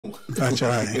That's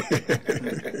right.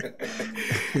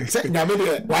 Say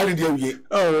nyame why did you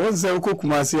Oh, once I cook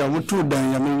Kumasi, I would two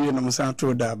down Yami and Musa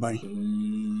to Dabai.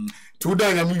 2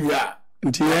 dan yami wi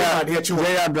Ntia they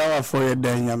draw for a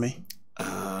dan Yami.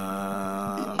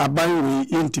 Aban we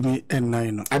intimi and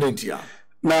nine. Adentia.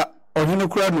 Na ohene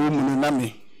kura no mu na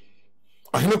me.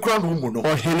 Ohene kura no mu no.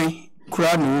 Ohene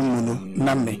kura no mu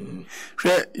na me.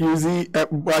 Hwe yuzi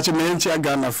watch me enchi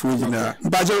Ghana food na.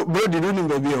 Bajo brody no ni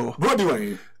baby o. Brody wa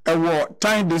Ewo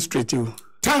Time District you.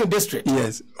 Time District.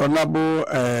 Yes. Honorable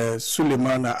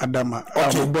Suleiman Adama.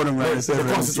 Okay. Born in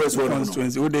the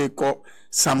constituency. Who they call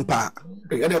Sampa.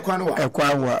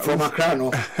 Ekwanwa. From Accra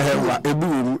no.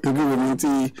 Ebu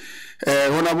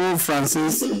Honorable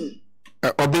Francis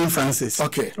Obin Francis.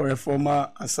 Okay. Or a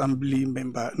former assembly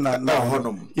member.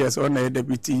 Yes, on a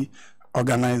deputy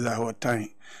organizer our time.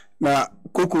 Now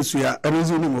Kokosuya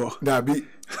Emizunimo. Dabi.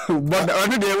 But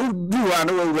only they would do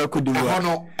one we could do.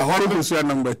 Kokosuya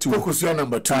number 2. Kokosuya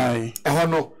number 2.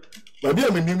 Ahono. Baby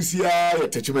am nimsia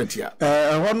attachment here.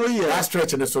 Ahono here. Last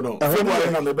stretch in the sono.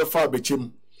 February na me be fa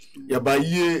bechim. Ya ba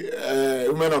ye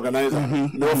women organizer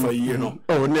no for you know.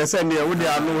 Oh, ne say ne wo dey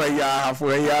anu ya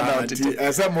for ya na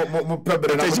tete. Say mo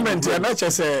pebre na attachment ya na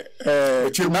say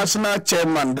national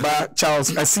chairman ba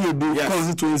Charles Asiedu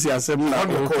constituency assembly na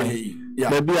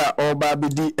maybe oba be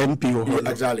the MP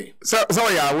exactly. So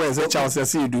ya aware say Charles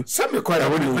Asiedu. Some me quite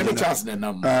many Charles na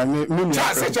nam.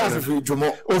 Charles fi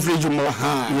Jumo. O fi Jumo.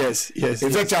 Yes. Is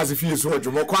that Charles fi so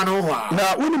Jumo kwa no ho a.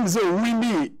 Na wonim say we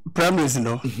ni primaries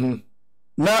no.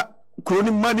 Na kroni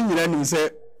mani nyina nim say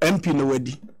MP no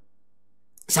wadi.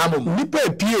 Samom nipa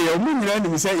pie ya mu nyina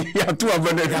nim say ya to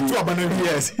abana.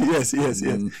 Yes.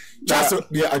 Just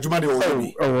the adwuma de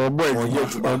o. Oh boy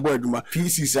adwuma.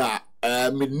 Pieces are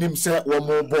me nim say wo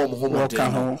mo bom ho mo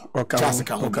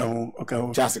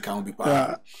Just can be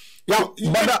pa. Yeah,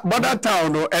 Border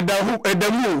town no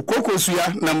edamu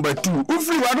Kokosuya number 2.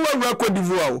 Ufri wanu wa Cote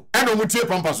d'Ivoire. Eno mutie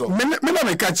pampa so. Me na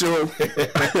me catch o.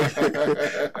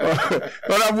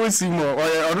 Honorable Simo,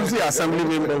 orusi assembly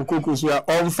member Kokosuya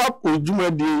on fap ojuma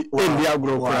di endi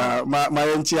agro ma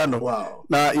yenchia no.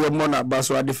 Na ye mona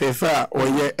baso ade fefa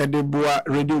oye edeboa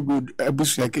radio good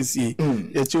ebusu yakesi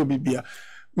ye che obibia.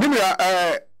 Mimia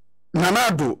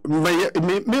Nanado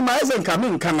me maizen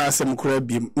kamin kana asem kura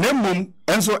biem na mum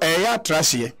enso eya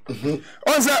trashie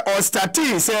onse o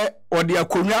starting say odi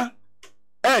akonwa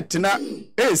tena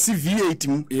CV8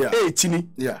 mu chini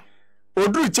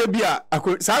oduru che bia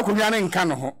sa akonwa ne nka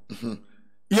no ho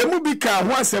yemu bi ka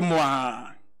ho asem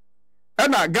a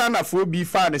na Ghana fo bi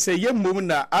fa ne say yemmum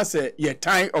na ase ye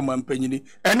tan omampanyini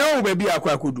ene wo ba bi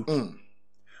akwakodu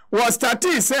wo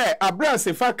starting say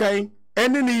abrase fakan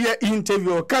eni ni ye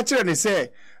interview ka kire ne say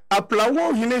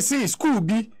aplawo hine si school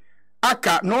bi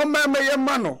aka no mama ye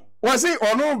ma no wo say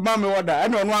ono mama woda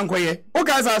ene ono ankoye o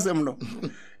ka sa asem no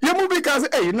ye mu bi ka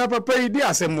say na papa yi di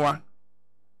asemwa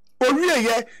owie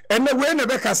ye ene we ne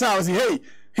be kasa o say hey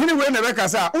hine we ne be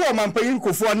kasa o mampa yi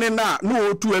kofo ne na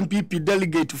o 2 MPP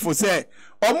delegate for say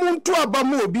omuntu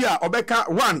abamu obi a obeka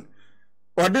 1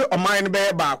 ode oman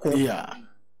be ba ko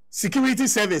security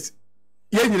service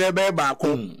ye nyire be ba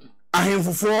ko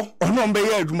ahemfofo ono mbe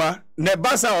ye adwuma ne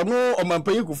basa ono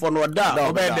omampanyi kufo no da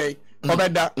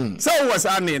obeda so was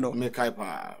ane no me kai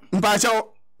pa mpacha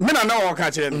me na wo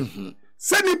ka kire no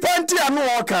se ni panti anu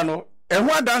wo ka no eho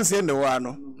adanse ne wa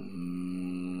no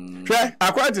hwe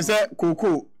akwati se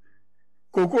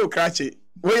koko krache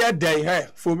we ya dai he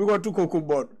fo bi go to koko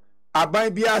board aban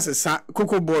bi asesa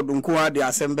koko board nko ade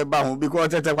asembe ba ho because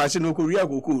tete kwache no ko ria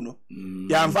koko no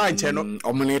ya mfa nche no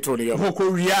omuneto le koko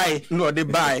riai no de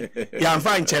bai ya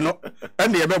mfa nche no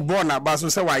ende ye be born na ba so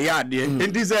se wa ya ade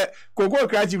enti se koko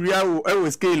krachi ria wo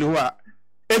e scale ho a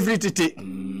every tete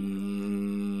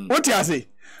oti ase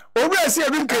obi ase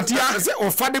ebi nketia se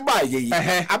ofade ba ye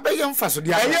abeye mfaso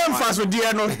de aye mfaso de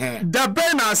no da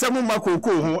ben na asemu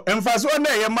makoko ho mfaso na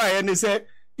ye ma ye ni se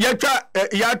yetwa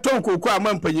ya ton koko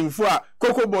amampanyimfo a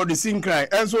koko board sinkran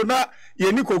enso na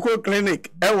ye ni koko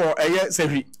clinic ewo eye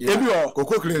sevi ebi o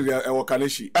koko clinic ewo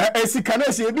kaneshi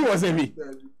kaneshi ebi wo sevi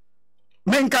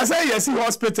menkasa yesi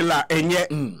hospital a enye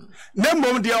na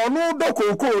mom de ono do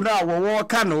koko na wo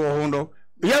ka no ho no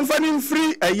yemfani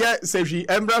free eye sevi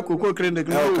embra koko clinic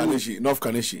no kaneshi north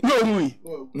kaneshi no mui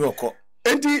no ko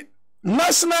enti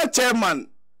national chairman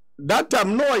that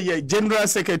time no ye general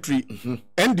secretary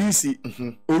NDC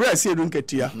ori asiedu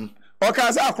nketia o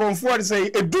ka sa akronfo say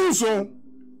edunso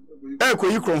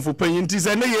ekoyi kronfo panyinti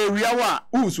se na ye wia wa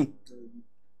usu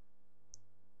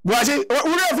buaje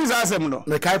ori office asem no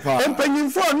me kai pa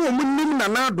empanyinfo no munnim na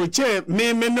na do che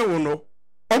meme ne wo no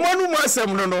omanu mu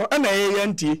asem no na ye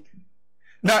yantie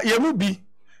na ye mu bi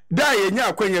da ye nya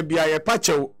akwanya bia ye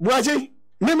pachew buaje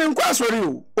me nkwa asori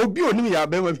o obi onim ya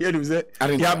ba ma bia nim se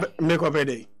ya make up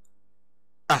day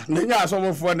ah na nya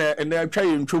asomfo na atwa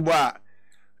ye ntwobo a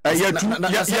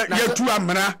yatu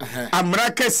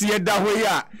amra kese da hoyi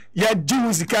a ya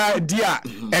jiwu sika dia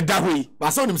eda hoyi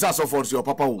ba so nim sa asofo so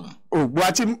papa wo o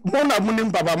buaje mo na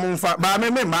munim papa mo mfa ba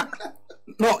me ma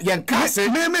no yen kase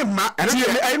me ma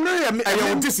I know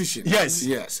your decision.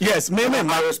 Yes me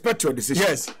I respect your decision.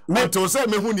 Yes me to say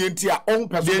me hu ni ntia on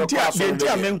person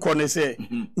ntia me nko ne say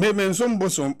me nsom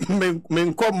bosom me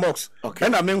nko mox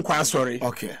na me nko asori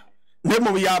okay ne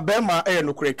mo ya be ma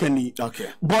no kure kani okay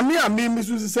boni a me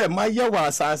su say ma ye wa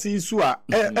asase su a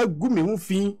agu me hu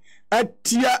fi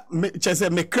atia chese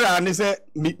me kra ne say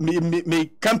me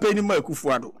campaign ma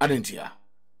akufuado adentia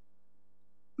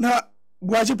na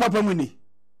buaji papa muni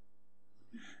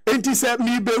enti se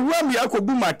mi bewua mi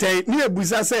akobu matai ni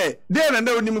ebusa se de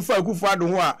na onim fa akufuado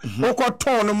ho a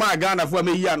okoton no ma Ghana fo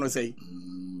ma yi ano sei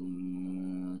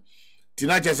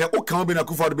tinaje se o kan be na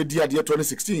akufuado be dia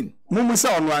 2016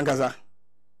 mumusa ono angaza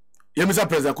yemisa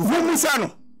president akufuado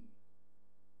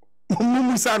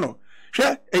mumusa no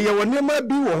hwe eye woni ma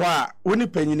bi wo ho a woni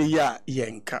panyini ya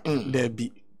yenka da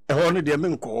bi ho no de me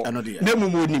nko na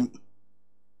mumonim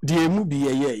de mu bi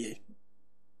ye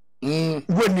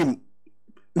wonim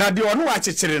na de ono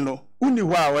achechire no uni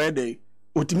ho a we de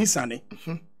otimi sane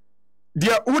de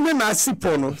uni na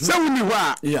sipo no se uni ho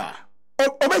a yeah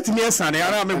obetimi esane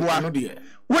ara me boa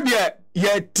wo de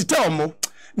ye tete omo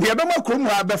de be ma krom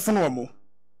ha be fono omo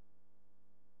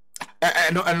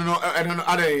I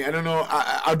don't know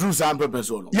I do some purpose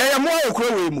no ye mo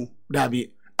okro we mu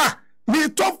dabi me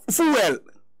top fuel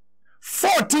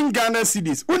 14 Ghana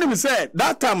cedis. When me say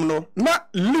that time no, na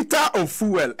liter of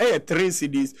fuel 3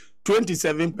 cedis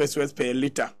 27 pesos per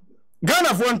liter. Ghana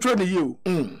for 120 you.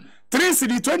 3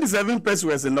 cedis 27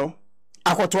 pesos no.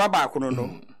 Akotwa ba kono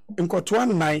no. Nkotwa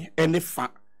 9 ene fa.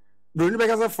 Do ni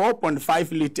beka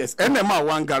 4.5 liters. Ene ma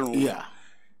 1 gallon. Yeah.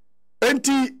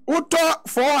 Enti uto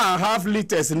 4.5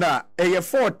 liters na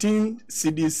 14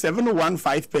 cedis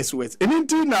 715 pesos.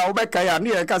 Enti na obeka ya ni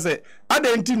e ka say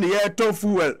adenti ne ye to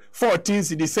fuel 14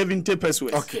 cedis 70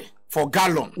 pesos. Okay. For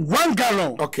gallon. 1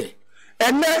 gallon. Okay.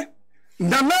 Ene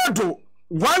nanado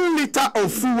 1 liter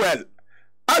of fuel.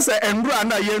 Asa endura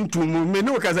na ye ntumu me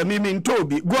no ka say me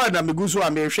ntobi go na me guso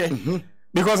a me hwe.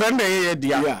 Because ene ye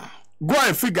dia. Yeah. Go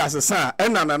and figure sa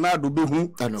nanado be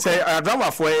hu say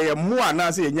adrawa for ye mo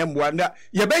ana say enya mo na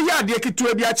ye be ya de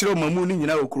kitua bi a kire mamu ni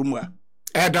nyina okurum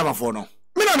a drama for no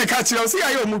me na me ka kire say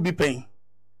ayo mu bi pen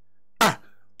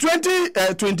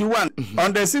 2021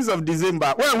 on the 6th of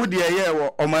December when we the year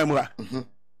wo omamu a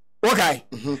okay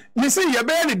me say ye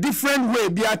be any different way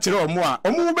bi a kire omo a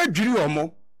omo be dwiri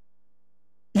omo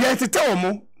ye tete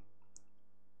omo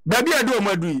baby ado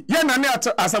omadui ye na ne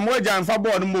asamoa janfa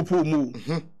board mopo mu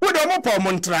wo do mopo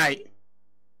mo ntrai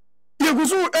ye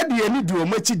gusu edi ani di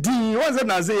omachi din wonse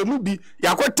na ze mu bi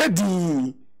yakota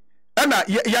din ana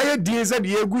ya din ze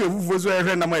de egu evuvo zo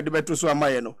ehwe na ma de beto so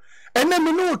amaye no ene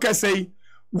me no kasei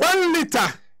 1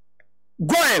 liter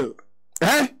goil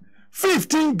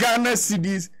 15 Ghana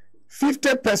cedis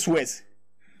 50 pesos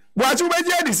wachu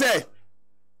beje di say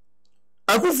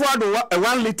Akufuado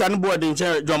 1 liter no board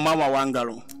nche John Mama 1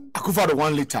 gallon. Akufuado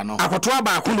 1 liter no. Akotoa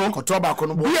ba akuno.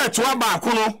 Bia toa ba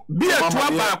akuno. Bia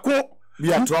toa ba ako.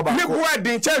 Ne board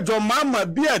nche John Mama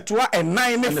bia toa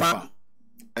 9 ne fa.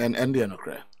 And no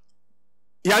cry.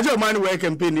 Ya jo man we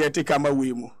campaign ye take ama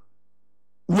we mu.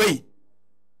 We.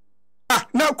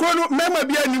 Na kono mema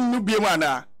bia nim no bia mu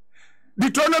ana.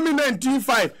 Deuteronomy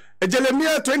 19:5,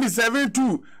 Jeremiah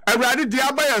 27:2, Awurade di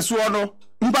abaya so no.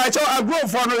 Mpa cha agro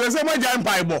for no se mo jan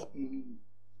pai bo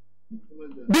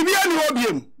bibia ni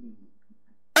obiem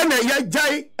ene ya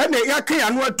jai ene ya kan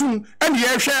anu atum ene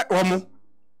ya hwe omo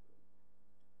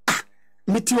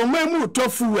miti omamu to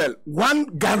fuel 1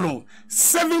 gallon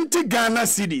 70 Ghana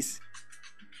cedis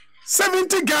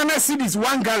 70 Ghana cedis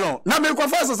 1 gallon na me ko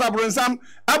fa so sabronsam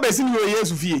abesi ni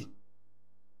Yesu fie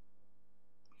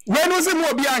when was mo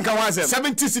obi anka wa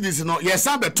 70 cedis no yes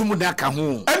abetum da ka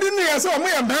ho adi ni yes o mo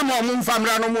ye mema o mo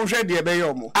mfamra no mo hwe de be ye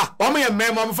o mo o mo ye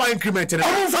mema mo fa increment ne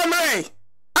o mo mfamra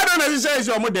I don't know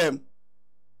say o mo dem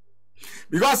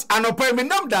because anopo me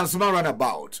nam dance man run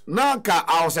about now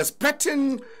I was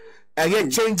expecting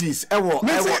changes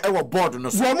ewo board no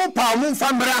so mo pa mo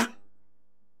mfamra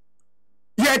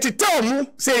ye tete mo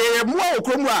say ye mo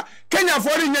okromu a Kenya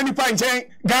for nya nipa nchen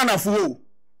Ghana fo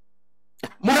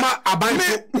Mama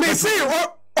abanto me see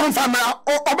on family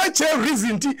obeche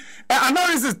reason ti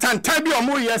analysis tantabi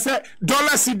omo ye say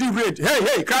dollar cedi rate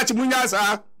hey catch munya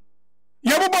sa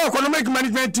ye bo economic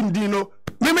management team di no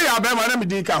Meme ya Barimah na me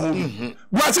din ka ho.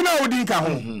 Buachi na wo din ka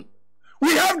ho.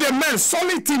 We have the men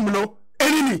solid team no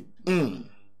enemy.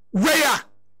 Where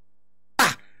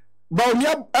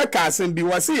Baumia Akasen bi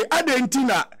wasi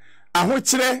adentina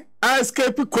ahokyere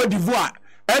escape Cote d'Ivoire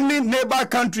any neighbor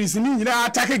countries ni nyina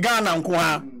attack Ghana nko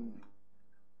ha.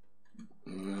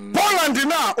 Poland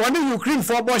na woni Ukraine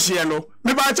for bohye no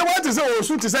me ba che what say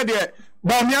osu te say de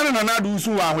Baumia na na do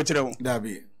su wa ahokyere ho.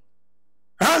 Dabi.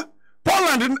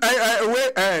 Poland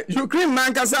Ukraine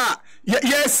nankasa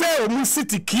ye say omu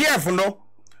city Kiev no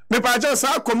me ba che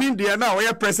sa comedian na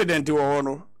we president wo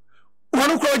no.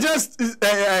 One could just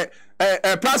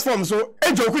platform so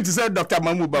ejoku to say Dr.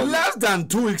 Mamuba. Less than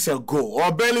 2 weeks ago,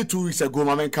 or barely 2 weeks ago,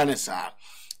 Mama Kanesa.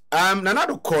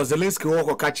 Nanado cause the Zelensky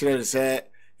woko catcher say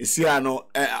Isiano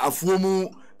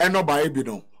afumu eno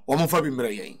baebino. Woman fabi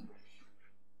mreye.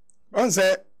 On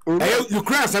say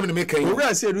Ukraine has to make a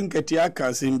Ukraine say runketia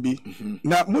kasimbi.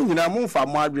 Na munyina mu fa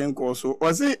mo adwen ko so.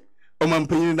 O say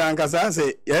omampanyin dan kasa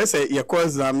say yes ye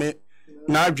cause zame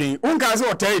na adwen unka se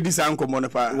otai di san komo no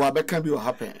pa wa beka bi o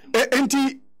happen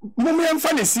enti mummy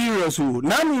emfa ne serious o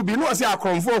na nu bi no se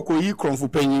akromfo koyi kromfo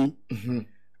panyin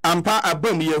ampa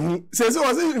abam yehu se o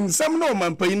se nsam no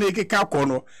mampanyin na ekeka ko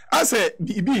no ase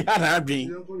bi ha na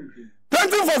adwen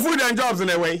plenty for food and jobs in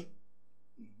a way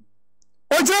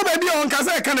o je be bi on ka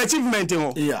se kan achievement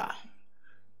ho yeah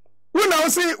wuna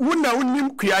se wuna unim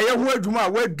kuaye ho adwuma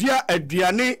wadua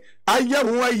aduane aye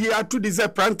ho ayi ato this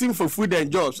planting for food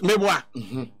and jobs meboa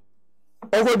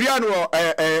ogodua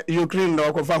no Ukraine no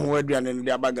okofa ho aduane no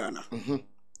de abagana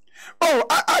oh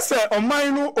ase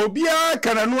oman no obia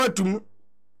kana no atum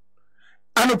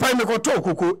anopai me koto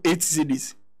koko 8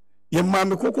 cedis ye ma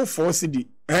me koko 4 cedi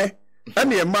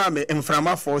ene ye ma me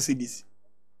mframa 4 cedis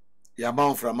ya ma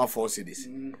mframa 4 cedis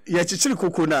ye chichiri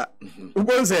koko na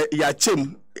ubonze ya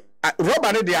chem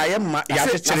Robert de ayema ya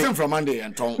chichiri from Monday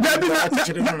and Tom na dey na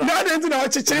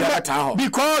chichiri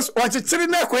because what chichiri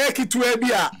na koye kitua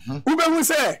bia ubehu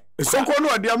se soko no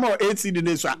ode ama 8 cedi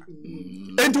ne so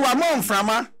enti wa ma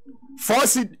mframa 4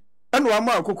 cedi ene wa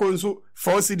ma akoko nso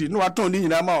 4 cedi no aton ni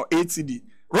nyina ma 8 cedi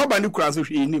Robert ni kura so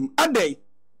hwe nim adai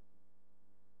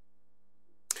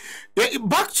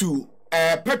back to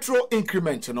petrol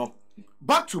increment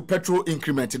back to petrol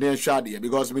increment in shade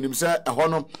because minim say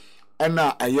hono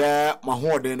na aye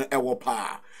mahoden ewo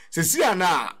pa se sia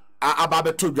na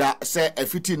ababe todwa se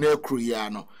afiti na ekruya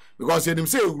no because minim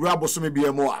say ewura boso me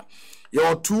bia mo a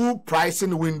your two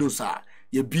pricing windows are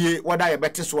ye bie whether ye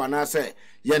better so na say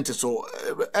yente so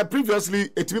previously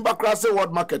etimi bakra say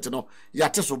world market no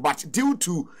yate so but due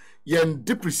to yen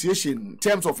depreciation in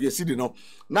terms of your city no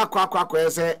na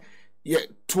kwa say ye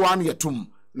tuan ye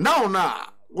tum now na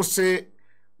wo say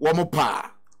wo mo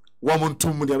pa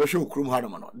wamuntum de abehwe okrum ha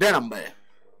no no den ambe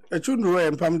echunro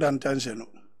empam dan tension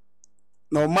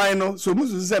no mine so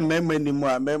musu se mema ni mu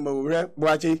a mema wure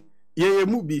boache ye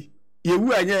mu bi ye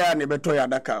wu anya ya ne beto ya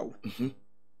daka wo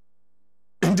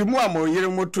ndi mu amo yire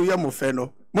moto ya mo fe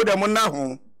no mo de mo na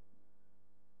ho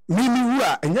mimi wu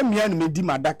a enya mia ne medi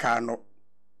madaka no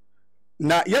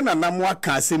na ye na nam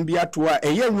aka asem bi ato a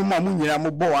eye nwuma mu nyina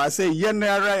mo bo a se ye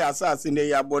na ara ya asase ne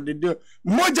ya bodede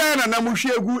moja na nam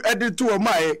hwegu edito o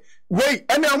mae wei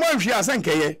ene o man hwe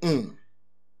asankeye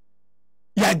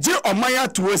ya je o man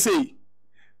ato sei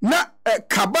na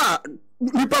kaba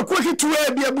nipa ko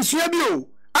hitua bi abusua bi o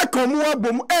akomu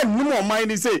abom enum o man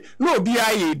ni sei na obi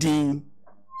aye din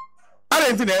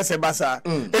arenti na ese basa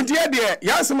enti ye de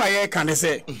ya asema ye kan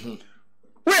se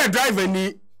we driver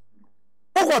ni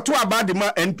Oko to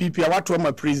Barimah NPP a wato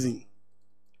ma prison.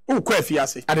 Ukwa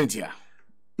afiase. Adentia.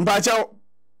 Mbacha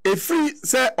efri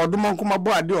se odomonkoma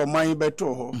bo ade o man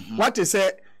beto ho. What is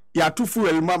say ya to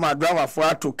fuel mama driver for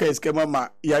ato case ke mama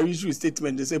ya issue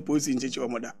statement say police in cheche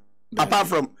omoda. Apart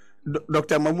from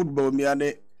Dr. Mahmoud Bawumia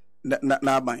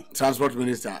na aban. Transport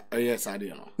Minister yes ade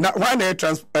no. Na why na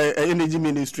energy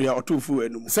ministry or to fuel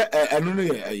no. Say enu no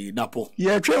ye napo.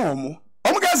 Ye twe homo.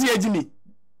 Omugasi ye gimi.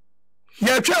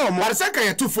 Ya twa o mo arsaka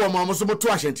ya tufo mo so moto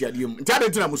ahenti adiem nti ade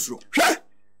tina musuro hwe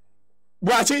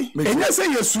boachi enye se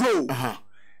yesuro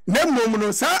na mmom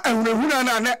no sa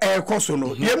ahunahuna na ekoso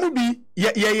no ye mu bi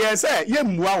ye se ye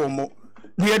mmua wo mo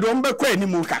ne do mbekwa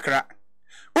animu kakra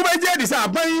ubeje di sa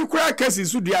aban kura kesi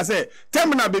su dia se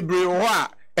temna bebre ho a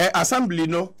assembly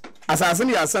no asase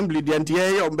ne assembly dia nti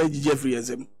ye ombegije free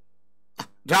ensem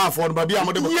Therefore, baby, I'm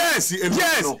yes.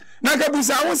 Na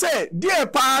kabusa wo say die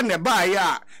pa ne ba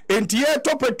ya entie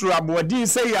to petrol abodi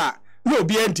say ya no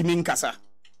obi antimi nkasa.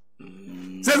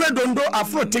 Sese dondo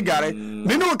afro tigare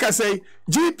me no ka say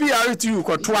GPRTU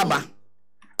ko to aba.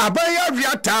 Abaya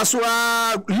via taso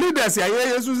leaders ya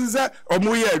yesu se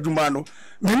omo ye adwuma no.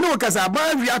 me no kasa ba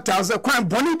wi atase kwan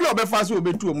boni bi obefa so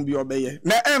obetu omu bi obeye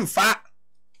na emfa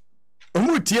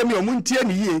omu tie mi omu ntie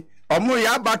ni yie omu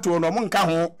ya bato no omu nka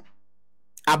ho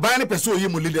aban ne pese oyi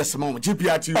mu leaders ma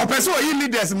GPRT o pese oyi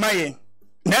leaders maye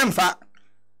na emfa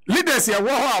leaders ye wo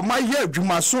ho amaye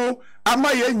adwuma so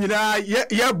amaye nyina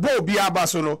ye bo bi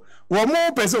abaso no wo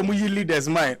mu pese omu yi leaders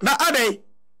maye na adai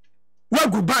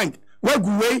wagu bank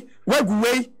wagu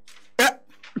way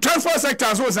transport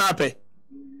sector so zape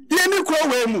yeni kro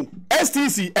we mu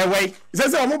STC away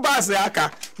say omu bus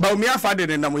aka ba omi afade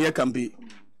ne na mo ye campaign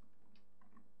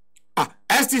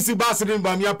STC bus din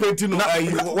ba mi apeti no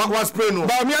wa spray no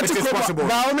ba omi ati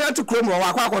kro mo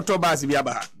wa kwa to bus bi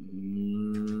aba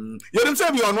yenim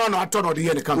say bi ono ato no de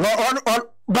ye ne kam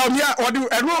ba omi odi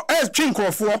twin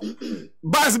crofo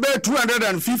bus be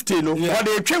 250 no o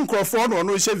de twin crofo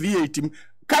no she V8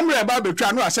 camera ba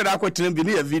betwa no ahye da akotene bi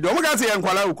ne video omo ga say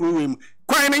enkwala okuru we mu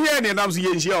kwan ne ye ne nam so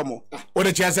ye nhia omo o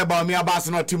de chia say ba omi abas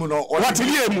no team no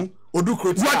watidi emu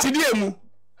odukro ti watidi emu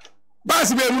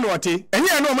bas be emu no ote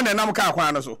enye no omo ne nam ka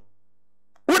kwan no so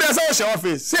wo de say o she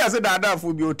office say as da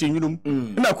fo bi otinwunum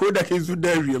na ko da kezu da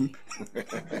wiem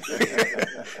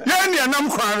ye ne nam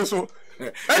kwan no so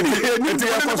ani ni de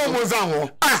ko mo zan ho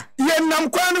ye nam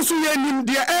kwan no so ye nim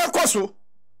de e koso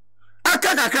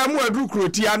aka kakra mu adukro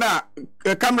ti ana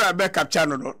camera be capture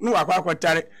no no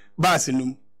akwakotare bas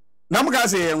num na mga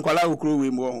se nkwala okro we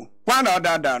mu ho kwa na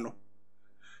oda no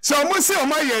so mo se o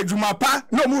ma ye adwuma pa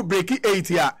no mu break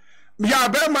 8 ya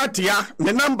be matia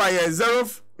me number ye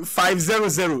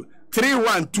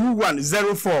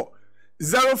 0500312104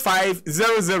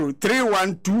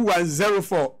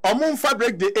 0500312104 omo mfa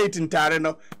break the 8 ntare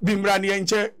no bi mra ne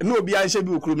enche na obi anhye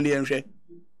bi okrum ne enhwe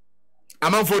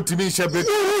amanfo timi nhye break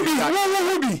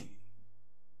Hubi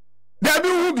Dabi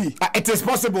Hubi it is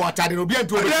possible atade no bi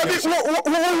antu obi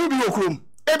Hubi okrum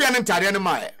ebia ne ntare ne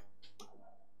mae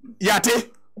yate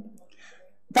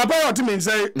papa what mean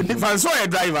say difference so a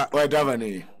driver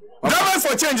ne driver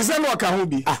for change say no ka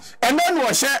Hubi and then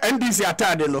we share NDC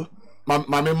atade no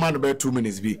ma me man be 2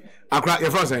 minutes bi akra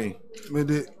your friend say me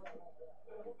de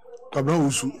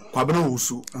kwabena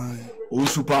wusu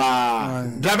osu pa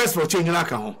drivers for change na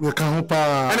ka ho we ka ho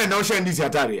pa ene na o share NDC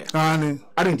atade ani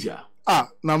adentia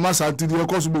na masa tidi e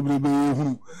koso bebrebe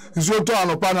hunu nso to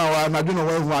anopa na wa na dwena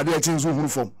wa hu ade echi nso hunu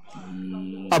fom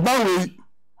abawe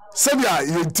sebia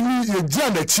ye timi ye gia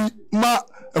na chi ma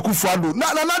akufuado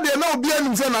na de na obi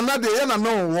anim se na de ye na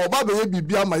no oba be ye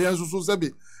bibia ma ye nso so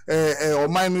sebi o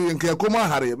man no nke koma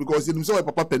hare because enim se wa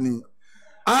papa pani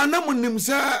na munim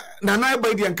se na na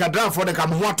ba di nkadran for the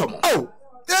kam ho atom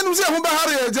enim se ho ba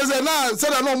hare jeze na se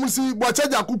na no musi bo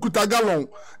charge kukuta gallon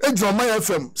ejiro man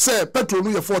FM se petrol no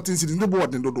ye 14 cedi ne bo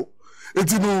odin dodo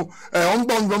eti no on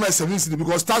bon go 7 cedi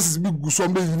because taxes bi gu so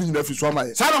mbe yini na fi so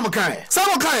amaye sa no kan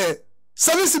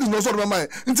 7 cedi no so do amaye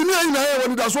nti ne yin na ye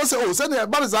woni da so se o se ne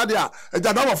ba za de a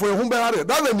eja da wafo ye ho ba hare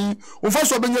da ni o fa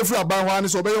so benya free aban ho ani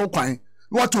so be ye kwan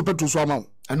what to petrol so amawo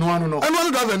eno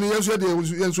da ni yenso de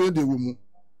wo mu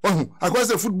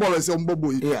akwase football ese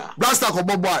ombobo yi blaster ko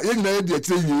bobo a yin na ye de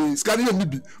akire yi skani ye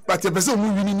nibi but ye pese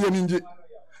mu wini ni ani nje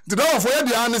the door for ye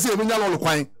de an se enya lolo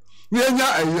kwan ni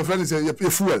enya ye friend say ye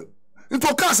fuel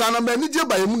into cars na me ni je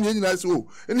ba ye mu ni enya se o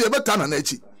eni ye beta na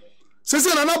echi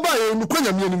sese na na ba ye nu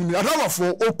kwanya mi ani ni adawafo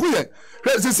okuye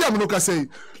sese am no ka say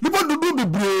lipo dudu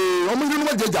bebre o mu ni no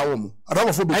jeja wo mu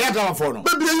adawafo be ayadawafo no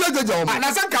bebre ye jeja wo mu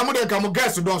na san ka mu de ka mu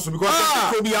gas do so because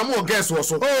ko bi am o gas wo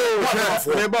so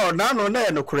le ba na no na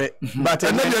no kure but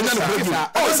na bi anya no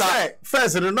kure say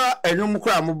first no na enwum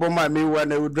kura mo bo ma me wa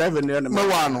na driver ne me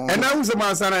wa no and na unse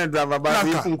man sana driver ba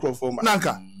be fun crofo ma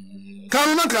nanka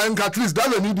kan na kan at least da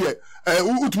ni de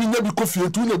utumi nya bi kofi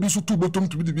etu na bi so tu botom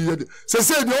tu bi ye de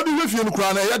se de odi we fie no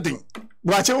kura na ye den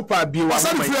wa che opa bi wa sa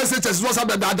free SHS so sa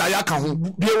be da ya ka ho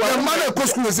bi wa ma na ko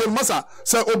school se masa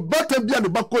se obata bia ne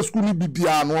ba ko school ni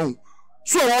bibia no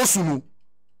so wo su no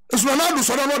esu na do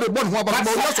so na no de bon ho aba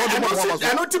so de bon ho aba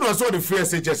I no ti no so the free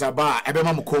SHS aba e be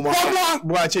ma mo ko mo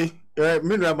bo che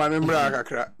mi no ma me mra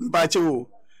kakra ba che wo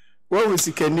wo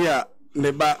sikani a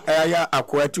ne ba aya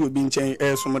akwati obi nchen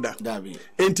esomda dabi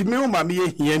enti me ma me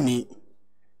yehia ni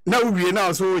na uwie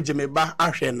na so jeme ba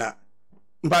ahwe na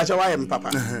mba cha wa yem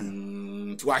papa to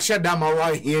ahwe da ma wa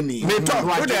hia ni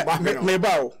me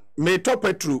ba o me top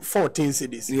petrol 14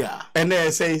 cedis and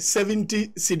they say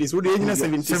 70 cedis wo de nyina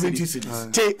 70 cedis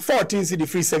take 14 cedis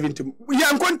free 70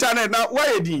 yan konta na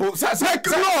why di no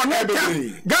na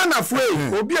Ghana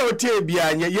free obi a otie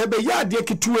bia ye be ya de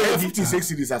ketu 56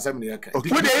 cedis asem ne yaka wo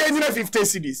de nyina 50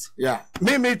 cedis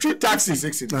me treat taxi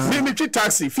 60 me treat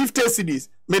taxi 50 cedis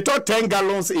me to 10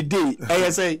 gallons a day I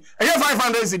say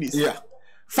 500 cedis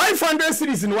 500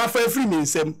 cities in wafa free me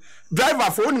nsem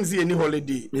driver for onim see any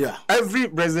holiday every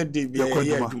blessed day be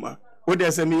aduma o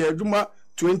dey say me aduma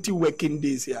 20 working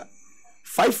days here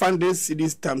 500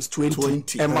 cities times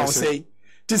 20 and I say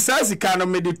ti size kana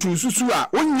me de tu susu a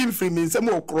onyim free me nsem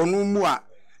okro no mu a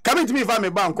come to me if me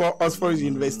bank Oxford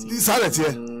University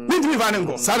sanete me to me fa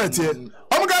nko sanete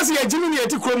o ga say Jimmy e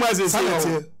ti kromo as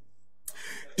sanete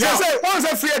say once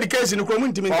a free education ko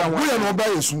mun timi kan wa no ba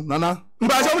yesu nana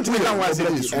mba so mun timi kan wa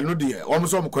say eno de o mo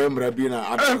so mo ko emra bi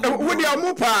na wo de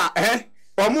amu pa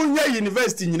o mun nya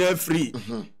university nyina free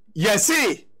yes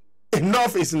say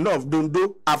enough is enough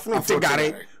dondo afun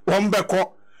tigare won be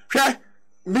ko hwe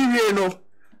mi wie no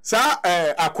sa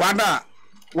akwa na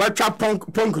wa twa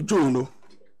punk jo no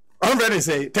I'm ready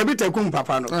say tebi tekum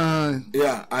papa no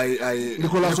yeah I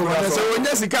Nicolas so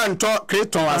wonya sika nto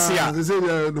Clayton ase a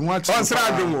on sra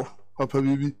adwo papa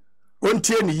bibi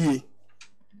ontie ni yi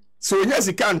so wonya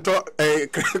sika nto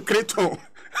Clayton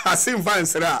ase mfa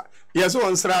nsra yes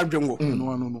on sra adwo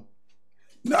no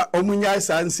na omunya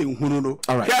sanse nhunu no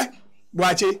hwe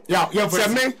boache se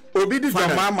me obi di do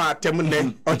mama atem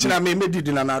ne ochina me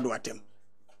medidi na nado atem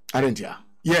arentia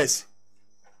yes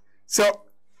so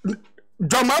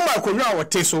Domama konwa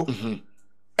wote so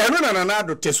eno na na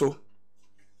do te so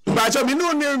ba cha mi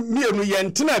no ne mienu ye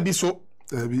ntena bi so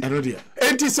eno dia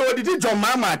enti so didi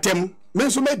domama atem me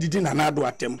so medidi na na do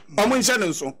atem omo nhye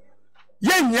ne so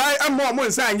ye nyai ama omo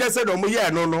nsa anje se do mo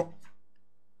ye no no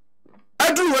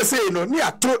adu we say no ni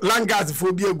ato langas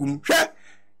fo bi agum hwe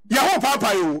ya ho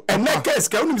papa yo ene case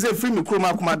ka unim say free me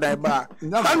kroma kuma dai ba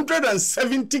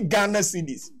 170 Ghana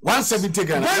cedis 170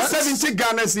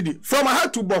 Ghana cedi from Aha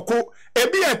to Boko e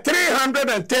be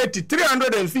 330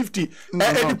 350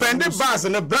 independent bars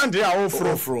and a brand ya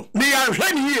ofro ni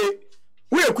ahwe ni ye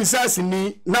we akusasi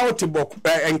ni na wote Boko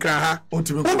enkran ha wo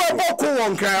ba Boko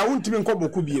won kran wontimi nko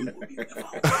Boko biem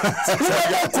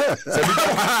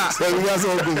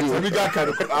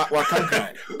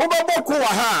wo ba Boko wa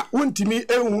ha wontimi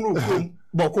ehunu kom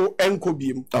Boko enko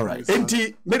biem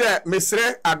enti me de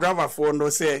mesre agrava for no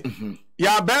say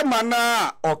ya be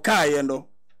mana okaye no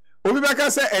obi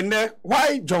beka say ene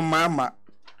why John Mama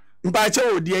mbache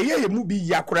odi ye mu bi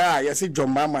yakora a ye say John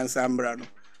Mama nsambra no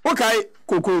okay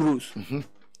Coco Rose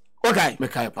okay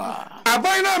mekai pa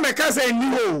abai na meka say ni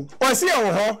ho o se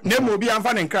wo ho na mo bi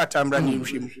amfa ne nkrata mbra ne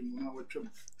nhwem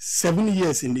 7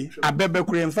 years ndi abebe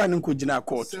kure mfa ne nkogina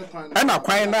court ana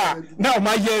kwan na o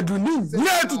ma ye du ni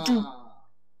nya tutu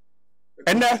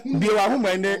ene bi wa ho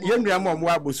ma ne yenua ma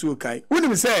mo abosu kai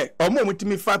unim say omo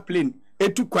mutimi fa plane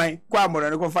etu kwan kwa amoro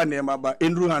ne ko fa ne maba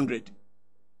endru 100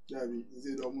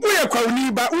 uye kwa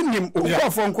uniba unim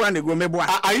ukofo nkwa ne go mebo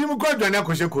ayim ko dwane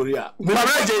akoshe Korea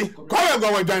babaje kwa go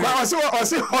wadwane kwa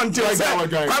osi honti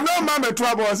kwa no ma meto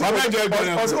abo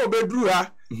osi obedru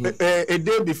ha a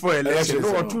day before election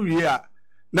no otu wie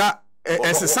na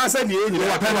esesasa de enyi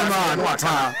wa pena no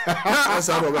ata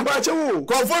na bache wo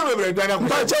confirm me dwane akoshe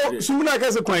bache sumuna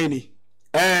kase kwan ni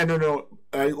no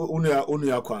unu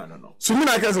ya kwa no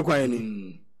sumuna kase kwan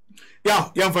ni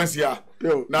ya fancy ya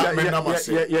yo na me na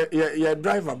mase ya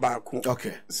driver back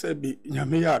okay say bi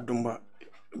nyame ya adoma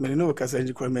me no kasa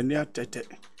nji kwa me ni atete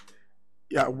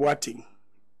ya waiting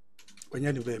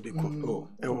wanya ni baby ko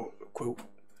ko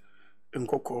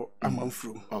nkoko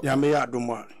amanfru nyame ya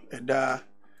adoma eda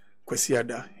kwasi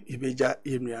ada ibeja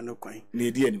yemia no kwan na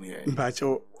edi anim ya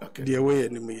mpacho de we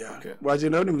anim ya waje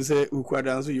na onim say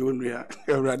ukwada nso yo nua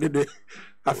awrade de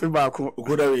afi back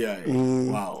ukoda we ya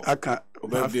wow aka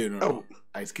obede no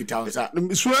I skitounsa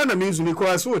suwa na minzu mi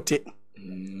kwa so te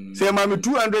say ma me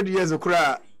 200 years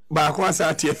okura ba kwa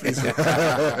sa tie free so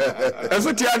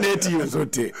eso tia na eti so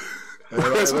te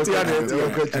eso tia na eti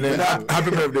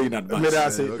happy birthday in advance me da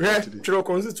say tro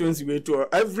constituency we to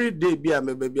every day bia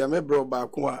me bro ba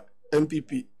kwa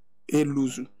MPP e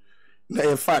lose na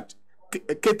in fact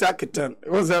ketan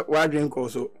was that why drink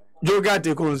also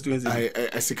Jogate constituency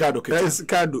Sikado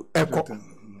eko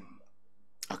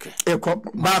okay eko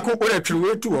ba ko ore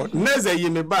twiwe to neze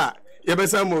yime ba ye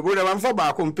besa mo bo da mfa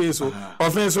ba ko mpeso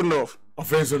offense no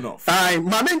ai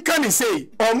mamen kan say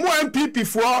omo MPP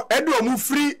for edo omo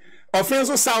free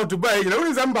offense south ba you know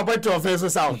is am papa to offense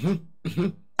south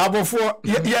abofo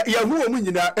ya hu omo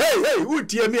nyina hey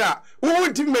utie mi a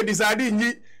uti me decide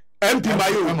nyi MP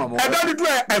mayo edo do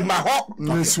e ma ho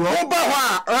wo ba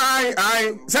ho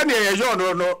ai se ne ye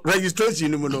yo no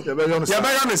registration mu no ya be yo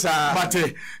me sa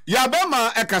mate ya be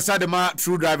ma ekasa de ma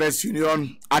True Drivers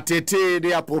Union atete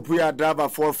the appropriate driver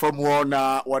for from one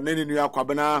wonene nu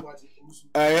akwabena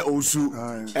osu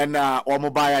na o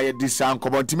mobile ya disan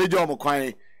kobo ntimeje o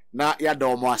mkwan na ya da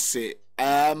o mo ase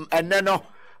enne no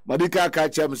madika ka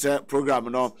chem se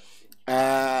program no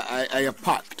I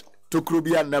packed to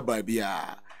Krubia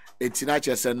Nababia. It's not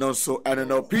just a no so and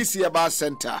no PC about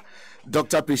center.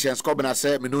 Dr. Patience Kobina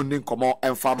said, Minunin Komo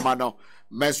and Famano,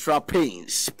 menstrual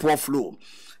pains, poor flow,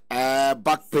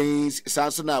 back pains,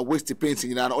 Sansona, waist pains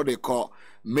in an order call.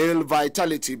 Male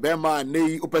vitality, Bema,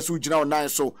 Nay, Upesu General 9,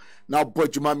 so now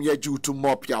Bojumam Yeju to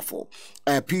more piafo.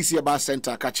 PC about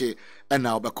center, Kache, and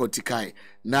now Bakotikai.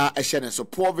 Now a shannon, so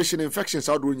poor vision infections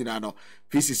out doing PC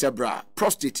Sebra,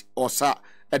 prostate or sa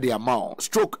at the amount,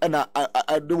 stroke, and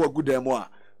I do a good demo,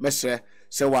 Mestre,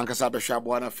 se one Casaba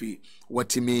Shabuana fee, what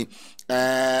to me,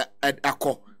 at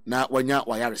Akko, now when ya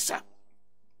wayarisa.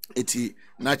 Eti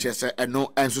na chese eno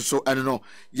enso so eno no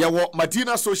yewo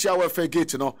Madina social welfare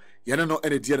gate no ye no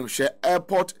ene die no hwe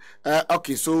airport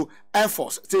okay so Air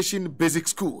Force Station Basic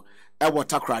School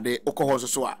Accra-Ghana okoho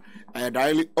so a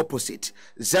directly opposite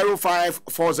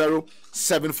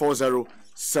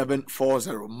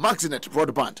 0540740740 Maxinet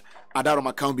broadband Addo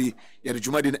Makambi ye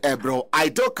djumadi na bro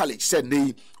Addo College said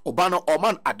nei obano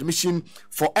oman admission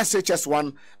for SHS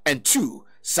 1 and 2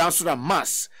 Sansura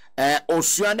mass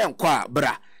osuane nkwa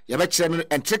bra ya be kire no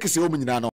entreke se o munyina no